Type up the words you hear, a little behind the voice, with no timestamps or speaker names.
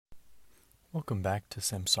Welcome back to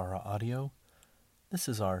Samsara Audio. This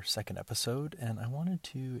is our second episode, and I wanted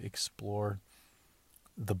to explore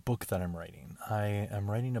the book that I'm writing. I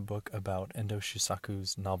am writing a book about Endo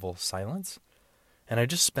Shisaku's novel Silence, and I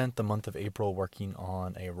just spent the month of April working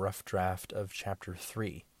on a rough draft of Chapter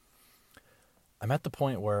 3. I'm at the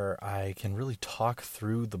point where I can really talk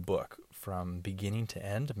through the book from beginning to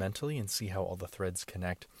end mentally and see how all the threads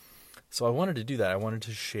connect. So I wanted to do that. I wanted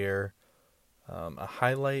to share a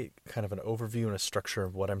highlight, kind of an overview and a structure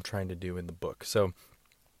of what I'm trying to do in the book. So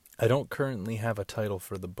I don't currently have a title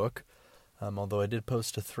for the book, although I did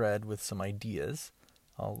post a thread with some ideas.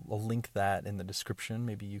 I'll link that in the description.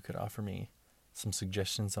 Maybe you could offer me some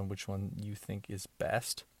suggestions on which one you think is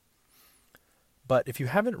best. But if you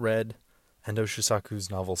haven't read Endo Shisaku's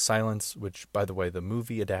novel Silence, which, by the way, the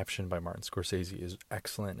movie adaptation by Martin Scorsese is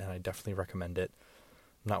excellent, and I definitely recommend it.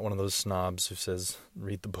 I'm not one of those snobs who says,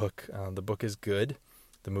 read the book. The book is good.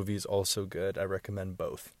 The movie is also good. I recommend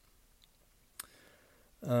both.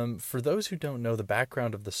 For those who don't know the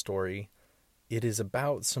background of the story, it is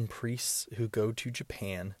about some priests who go to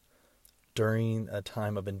Japan during a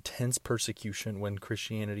time of intense persecution when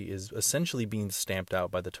Christianity is essentially being stamped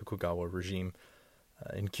out by the Tokugawa regime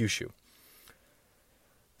in Kyushu.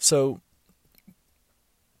 So,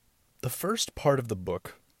 the first part of the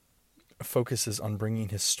book focuses on bringing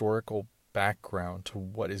historical background to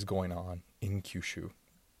what is going on in Kyushu.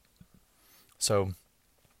 So,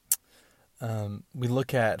 we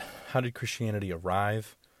look at how did Christianity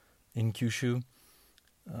arrive in Kyushu?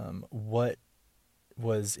 What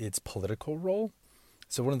was its political role?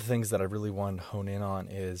 So one of the things that I really wanted to hone in on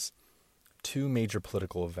is two major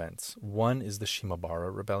political events. One is the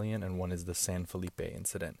Shimabara Rebellion, and one is the San Felipe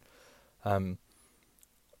incident.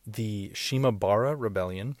 The Shimabara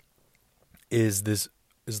Rebellion is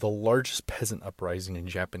the largest peasant uprising in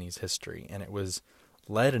Japanese history, and it was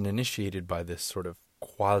led and initiated by this sort of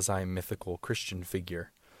quasi-mythical Christian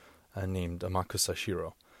figure named Amakusa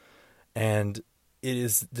Shiro. And it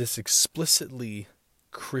is this explicitly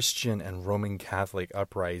Christian and Roman Catholic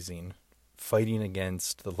uprising fighting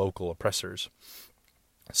against the local oppressors.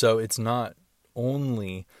 So it's not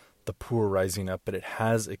only the poor rising up, but it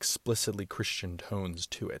has explicitly Christian tones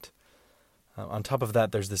to it. On top of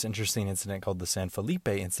that, there's this interesting incident called the San Felipe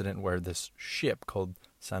incident, where this ship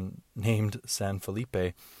named San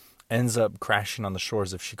Felipe ends up crashing on the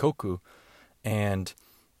shores of Shikoku, and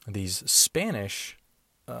these Spanish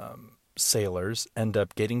sailors end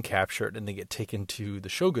up getting captured, and they get taken to the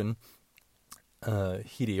shogun,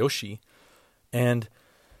 Hideyoshi, and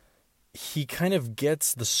he kind of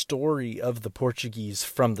gets the story of the Portuguese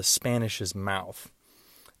from the Spanish's mouth,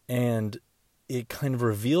 and it kind of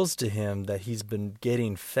reveals to him that he's been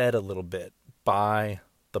getting fed a little bit by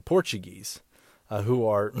the Portuguese, who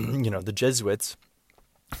are, the Jesuits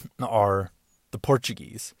are the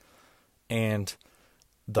Portuguese, and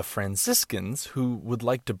the Franciscans, who would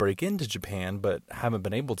like to break into Japan but haven't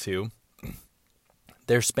been able to,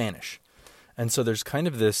 they're Spanish. And so there's kind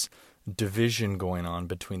of this division going on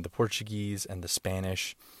between the Portuguese and the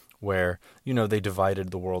Spanish, where, they divided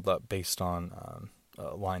the world up based on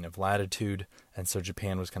a line of latitude, and so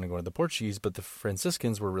Japan was kind of going to the Portuguese, but the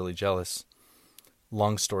Franciscans were really jealous.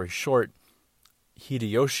 Long story short,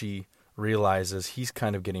 Hideyoshi realizes he's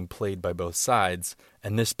kind of getting played by both sides,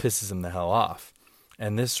 and this pisses him the hell off.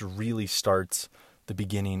 And this really starts the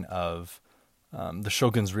beginning of the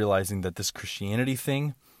shoguns realizing that this Christianity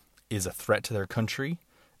thing is a threat to their country,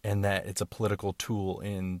 and that it's a political tool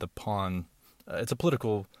in the pawn. It's a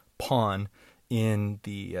political pawn in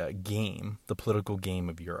the the political game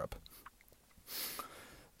of Europe.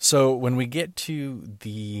 So when we get to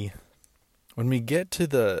the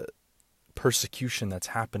persecution that's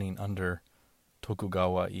happening under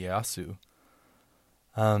Tokugawa Ieyasu,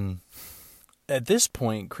 at this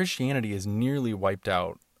point, Christianity is nearly wiped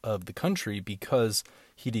out of the country because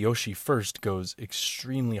Hideyoshi first goes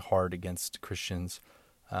extremely hard against Christians.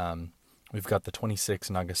 We've got the 26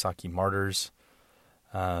 Nagasaki martyrs.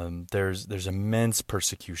 There's immense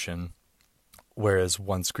persecution, whereas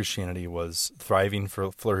once Christianity was thriving,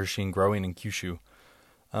 flourishing, growing in Kyushu.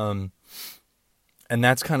 And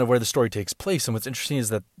that's kind of where the story takes place. And what's interesting is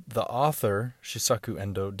that the author, Shisaku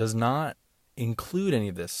Endo, does not include any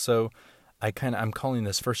of this. So I'm calling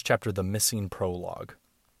this first chapter the missing prologue,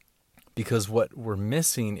 because what we're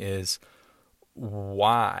missing is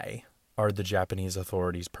why are the Japanese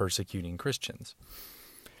authorities persecuting Christians?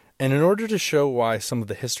 And in order to show why some of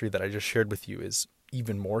the history that I just shared with you is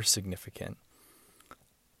even more significant,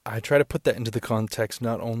 I try to put that into the context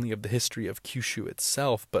not only of the history of Kyushu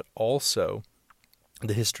itself, but also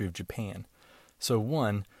the history of Japan. So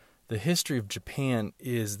one, the history of Japan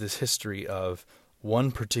is this history of one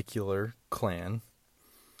particular clan,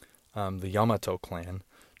 the Yamato clan,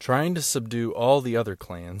 trying to subdue all the other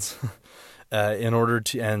clans in order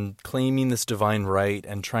to, and claiming this divine right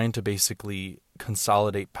and trying to basically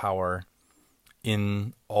consolidate power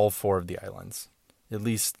in all four of the islands. At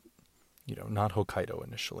least, not Hokkaido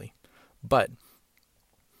initially. But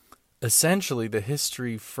essentially the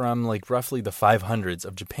history from like roughly the 500s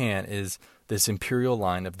of Japan is this imperial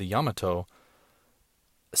line of the Yamato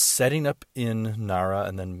setting up in Nara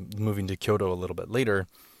and then moving to Kyoto a little bit later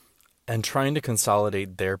and trying to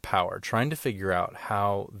consolidate their power, trying to figure out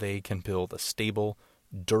how they can build a stable,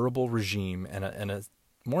 durable regime and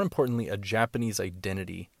more importantly, a Japanese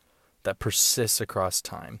identity that persists across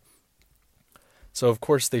time. So, of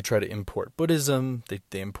course, they try to import Buddhism, they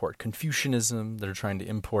import Confucianism, they're trying to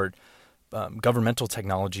import governmental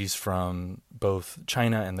technologies from both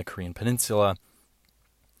China and the Korean Peninsula.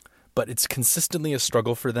 But it's consistently a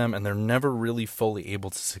struggle for them, and they're never really fully able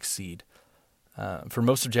to succeed. For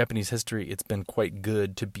most of Japanese history, it's been quite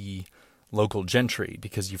good to be local gentry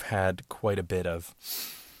because you've had quite a bit of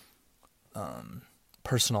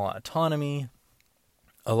personal autonomy.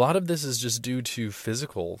 A lot of this is just due to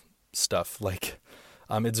physical stuff. Like,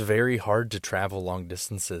 it's very hard to travel long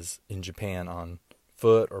distances in Japan on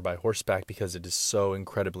foot or by horseback because it is so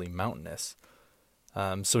incredibly mountainous.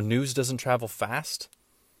 So news doesn't travel fast.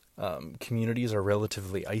 Communities are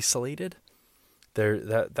relatively isolated.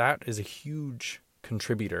 That is a huge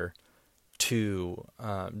contributor to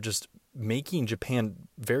just making Japan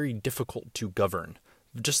very difficult to govern.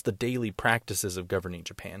 Just the daily practices of governing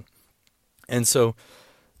Japan. And so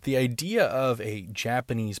the idea of a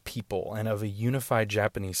Japanese people and of a unified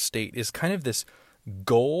Japanese state is kind of this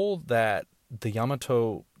goal that the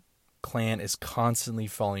Yamato clan is constantly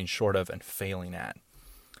falling short of and failing at.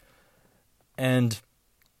 And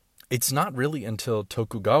it's not really until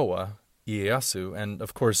Tokugawa Ieyasu and,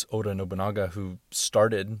 of course, Oda Nobunaga, who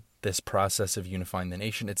started this process of unifying the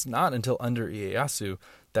nation, it's not until under Ieyasu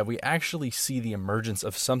that we actually see the emergence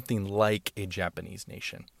of something like a Japanese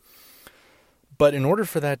nation. But in order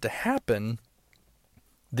for that to happen,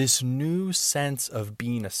 this new sense of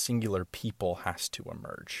being a singular people has to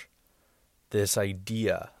emerge. This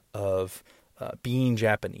idea of being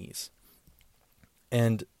Japanese.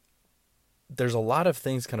 And there's a lot of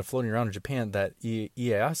things kind of floating around in Japan that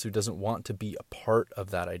Ieyasu doesn't want to be a part of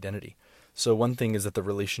that identity. So one thing is that the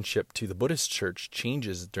relationship to the Buddhist church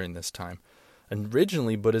changes during this time. And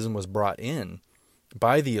originally, Buddhism was brought in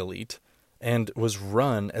by the elite and was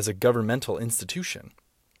run as a governmental institution.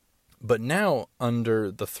 But now,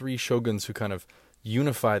 under the three shoguns who kind of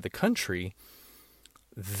unify the country,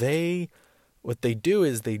 what they do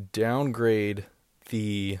is they downgrade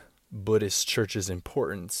the Buddhist church's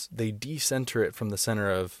importance. They decenter it from the center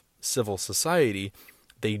of civil society.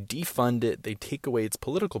 They defund it. They take away its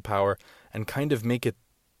political power and kind of make it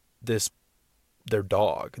their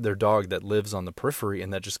dog that lives on the periphery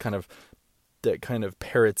and that just kind of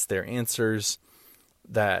parrots their answers,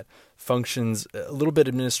 that functions a little bit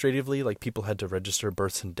administratively, like people had to register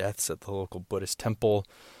births and deaths at the local Buddhist temple.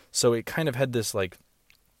 So it kind of had this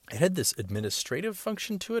administrative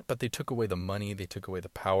function to it, but they took away the money, they took away the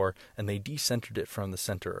power, and they decentered it from the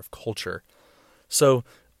center of culture. So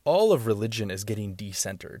all of religion is getting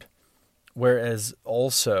decentered, whereas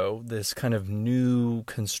also this kind of new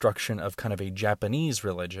construction of kind of a Japanese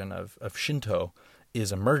religion of Shinto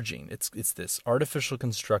is emerging. It's this artificial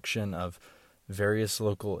construction of various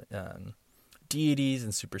local deities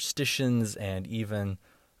and superstitions and even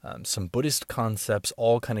some Buddhist concepts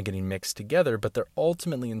all kind of getting mixed together, but they're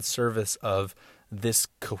ultimately in service of this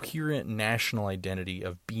coherent national identity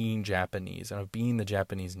of being Japanese and of being the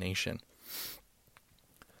Japanese nation.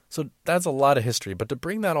 So that's a lot of history, but to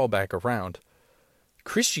bring that all back around,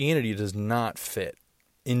 Christianity does not fit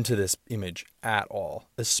into this image at all,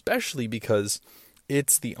 especially because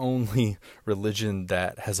it's the only religion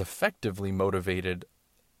that has effectively motivated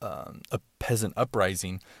a peasant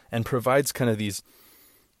uprising and provides kind of these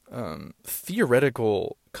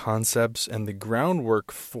theoretical concepts and the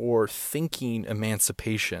groundwork for thinking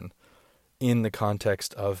emancipation in the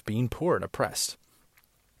context of being poor and oppressed.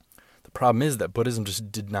 The problem is that Buddhism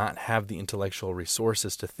just did not have the intellectual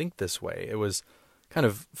resources to think this way. It was kind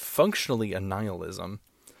of functionally a nihilism,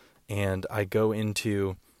 and I go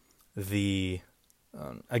into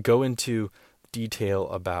detail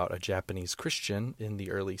about a Japanese Christian in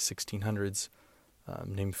the early 1600s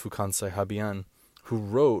named Fukansai Habian, who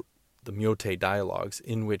wrote the Myote Dialogues,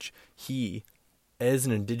 in which he, as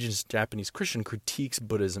an indigenous Japanese Christian, critiques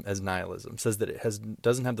Buddhism as nihilism, says that it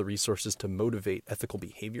doesn't have the resources to motivate ethical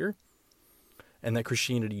behavior, and that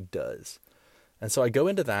Christianity does. And so I go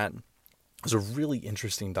into that. Those are really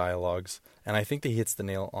interesting dialogues, and I think that he hits the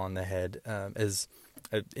nail on the head.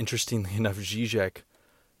 Interestingly enough, Zizek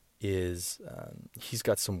he's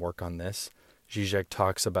got some work on this. Zizek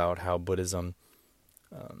talks about how Buddhism,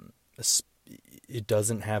 it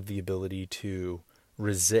doesn't have the ability to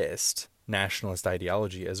resist nationalist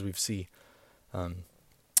ideology, as we see,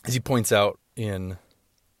 as he points out in,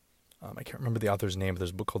 I can't remember the author's name, but there's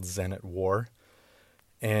a book called Zen at War,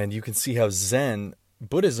 and you can see how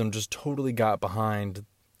Buddhism just totally got behind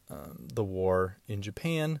the war in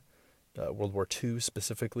Japan, World War II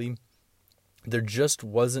specifically. There just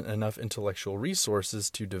wasn't enough intellectual resources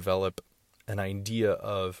to develop an idea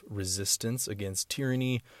of resistance against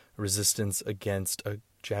tyranny, resistance against a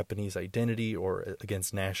Japanese identity, or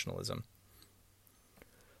against nationalism.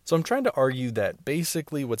 So I'm trying to argue that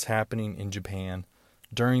basically what's happening in Japan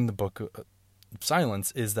during the Book of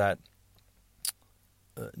Silence is that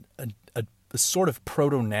a sort of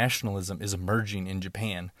proto-nationalism is emerging in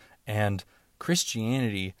Japan, and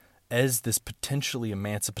Christianity, as this potentially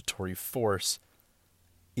emancipatory force,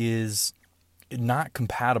 is not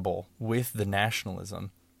compatible with the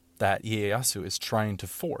nationalism that Ieyasu is trying to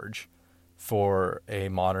forge for a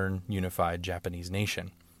modern, unified Japanese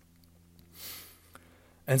nation.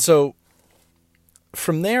 And so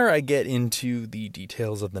from there I get into the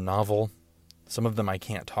details of the novel. Some of them I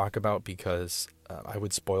can't talk about because I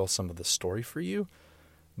would spoil some of the story for you.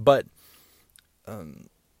 But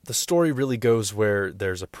the story really goes where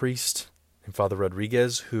there's a priest named Father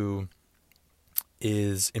Rodriguez who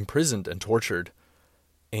is imprisoned and tortured.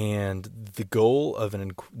 And the goal of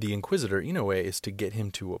the Inquisitor, Inoue, is to get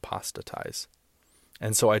him to apostatize.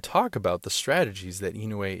 And so I talk about the strategies that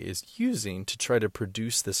Inoue is using to try to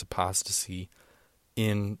produce this apostasy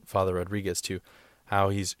in Father Rodriguez, to how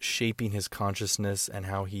he's shaping his consciousness and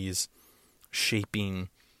how he's shaping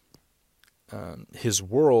his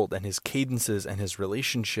world and his cadences and his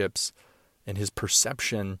relationships and his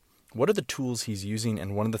perception. What are the tools he's using?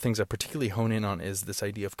 And one of the things I particularly hone in on is this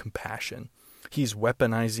idea of compassion. He's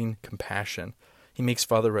weaponizing compassion. He makes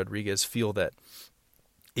Father Rodriguez feel that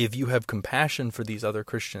if you have compassion for these other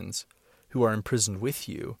Christians who are imprisoned with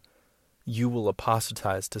you, you will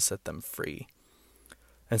apostatize to set them free.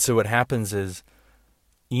 And so what happens is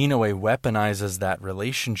Inoue weaponizes that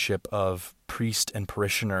relationship of priest and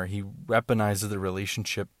parishioner. He weaponizes the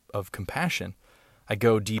relationship of compassion. I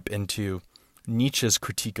go deep into Nietzsche's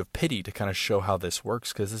critique of pity to kind of show how this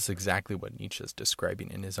works, because this is exactly what Nietzsche is describing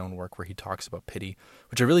in his own work, where he talks about pity,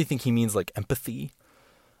 which I really think he means like empathy.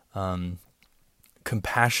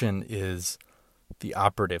 Compassion is the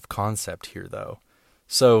operative concept here, though.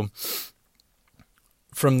 So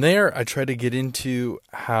from there, I try to get into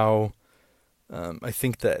how I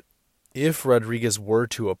think that if Rodriguez were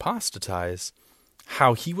to apostatize,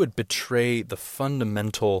 how he would betray the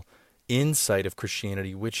fundamental insight of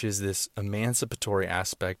Christianity, which is this emancipatory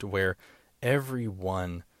aspect where every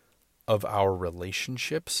one of our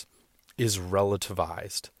relationships is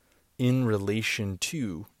relativized in relation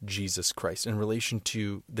to Jesus Christ, in relation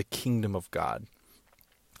to the kingdom of God.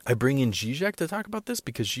 I bring in Zizek to talk about this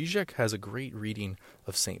because Zizek has a great reading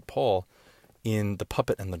of St. Paul in The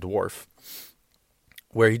Puppet and the Dwarf,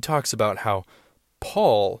 where he talks about how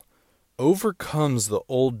Paul overcomes the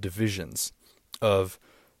old divisions of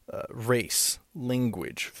race,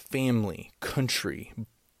 language, family, country,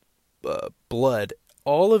 blood,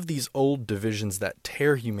 all of these old divisions that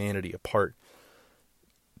tear humanity apart.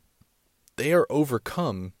 They are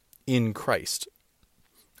overcome in Christ.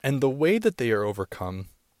 And the way that they are overcome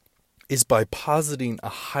is by positing a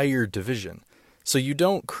higher division. So you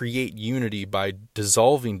don't create unity by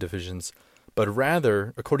dissolving divisions, but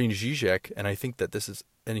rather, according to Zizek, and I think that this is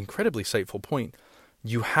an incredibly insightful point,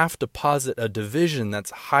 you have to posit a division that's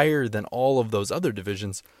higher than all of those other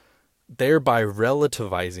divisions, thereby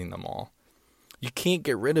relativizing them all. You can't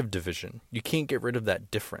get rid of division. You can't get rid of that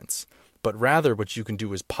difference. But rather what you can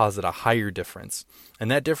do is posit a higher difference. And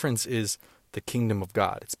that difference is the kingdom of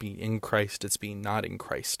God. It's being in Christ. It's being not in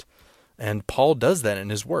Christ. And Paul does that in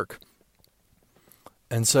his work.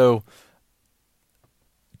 And so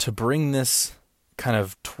to bring this kind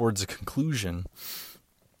of towards a conclusion,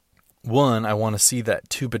 one, I want to see that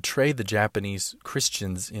to betray the Japanese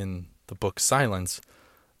Christians in the book Silence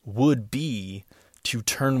would be to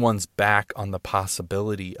turn one's back on the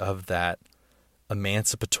possibility of that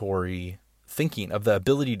emancipatory thinking, of the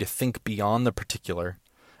ability to think beyond the particular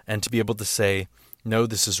and to be able to say, no,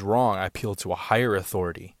 this is wrong. I appeal to a higher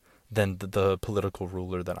authority than the political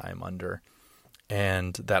ruler that I am under,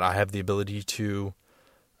 and that I have the ability to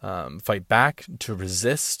fight back, to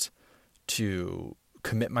resist, to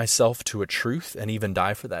commit myself to a truth and even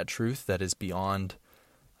die for that truth that is beyond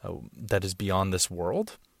this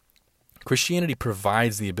world. Christianity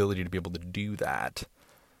provides the ability to be able to do that.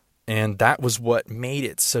 And that was what made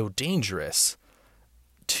it so dangerous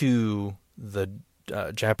to the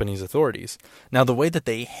Japanese authorities. Now, the way that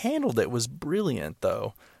they handled it was brilliant,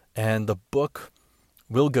 though, and the book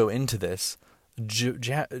will go into this.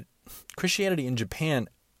 Christianity in Japan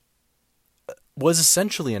was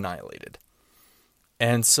essentially annihilated.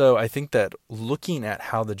 And so I think that looking at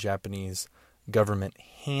how the Japanese government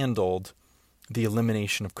handled the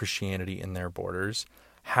elimination of Christianity in their borders,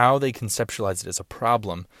 how they conceptualized it as a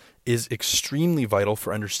problem, is extremely vital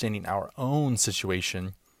for understanding our own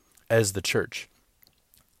situation as the church.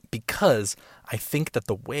 Because I think that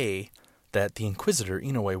the way that the Inquisitor,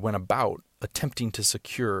 Inoue, went about attempting to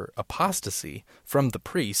secure apostasy from the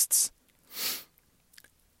priests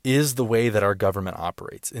is the way that our government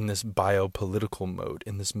operates in this biopolitical mode,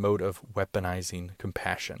 in this mode of weaponizing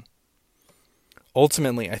compassion.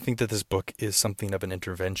 Ultimately, I think that this book is something of an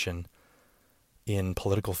intervention in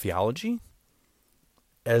political theology,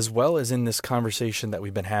 as well as in this conversation that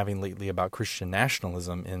we've been having lately about Christian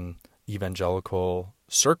nationalism in evangelical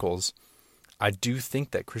circles. I do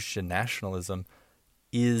think that Christian nationalism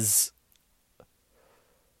is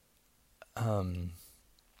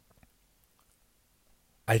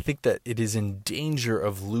I think that it is in danger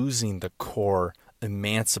of losing the core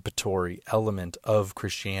emancipatory element of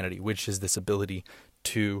Christianity, which is this ability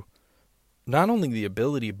to, not only the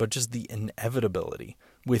ability, but just the inevitability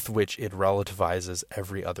with which it relativizes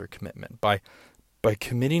every other commitment. By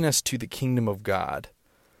committing us to the kingdom of God,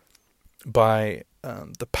 by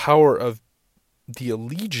the power of the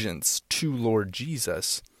allegiance to Lord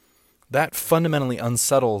Jesus, that fundamentally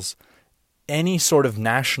unsettles any sort of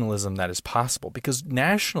nationalism that is possible. Because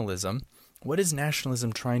nationalism, what is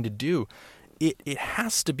nationalism trying to do? It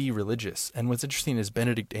has to be religious. And what's interesting is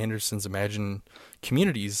Benedict Anderson's Imagine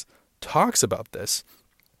Communities talks about this,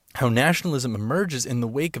 how nationalism emerges in the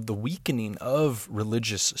wake of the weakening of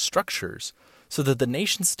religious structures, so that the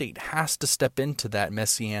nation state has to step into that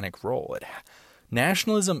messianic role.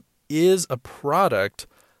 Nationalism is a product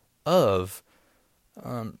of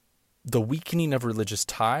the weakening of religious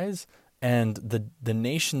ties and the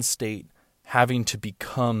nation state having to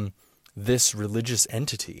become this religious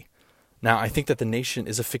entity. Now, I think that the nation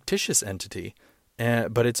is a fictitious entity,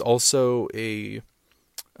 but it's also a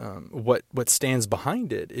what stands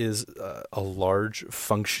behind it is a large,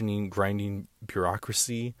 functioning, grinding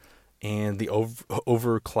bureaucracy, and the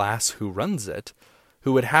overclass who runs it,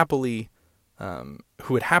 who would happily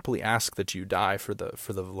ask that you die for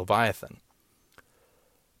the Leviathan.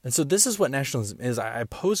 And so this is what nationalism is. I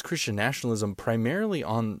oppose Christian nationalism primarily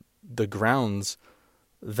on the grounds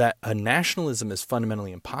that a nationalism is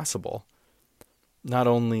fundamentally impossible, not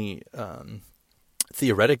only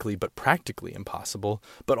theoretically but practically impossible,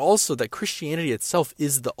 but also that Christianity itself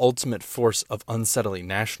is the ultimate force of unsettling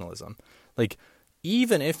nationalism. Like,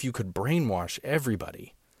 even if you could brainwash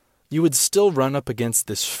everybody, you would still run up against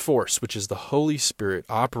this force, which is the Holy Spirit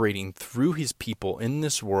operating through his people in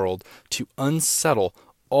this world to unsettle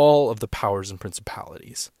all of the powers and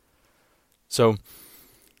principalities. So,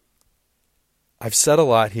 I've said a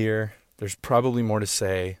lot here. There's probably more to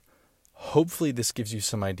say. Hopefully this gives you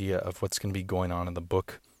some idea of what's going to be going on in the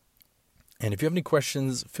book. And if you have any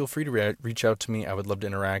questions, feel free to reach out to me. I would love to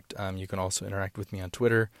interact. You can also interact with me on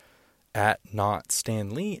Twitter at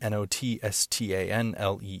NotStanlee, NOTSTANLEE.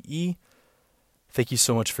 Thank you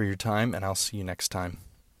so much for your time, and I'll see you next time.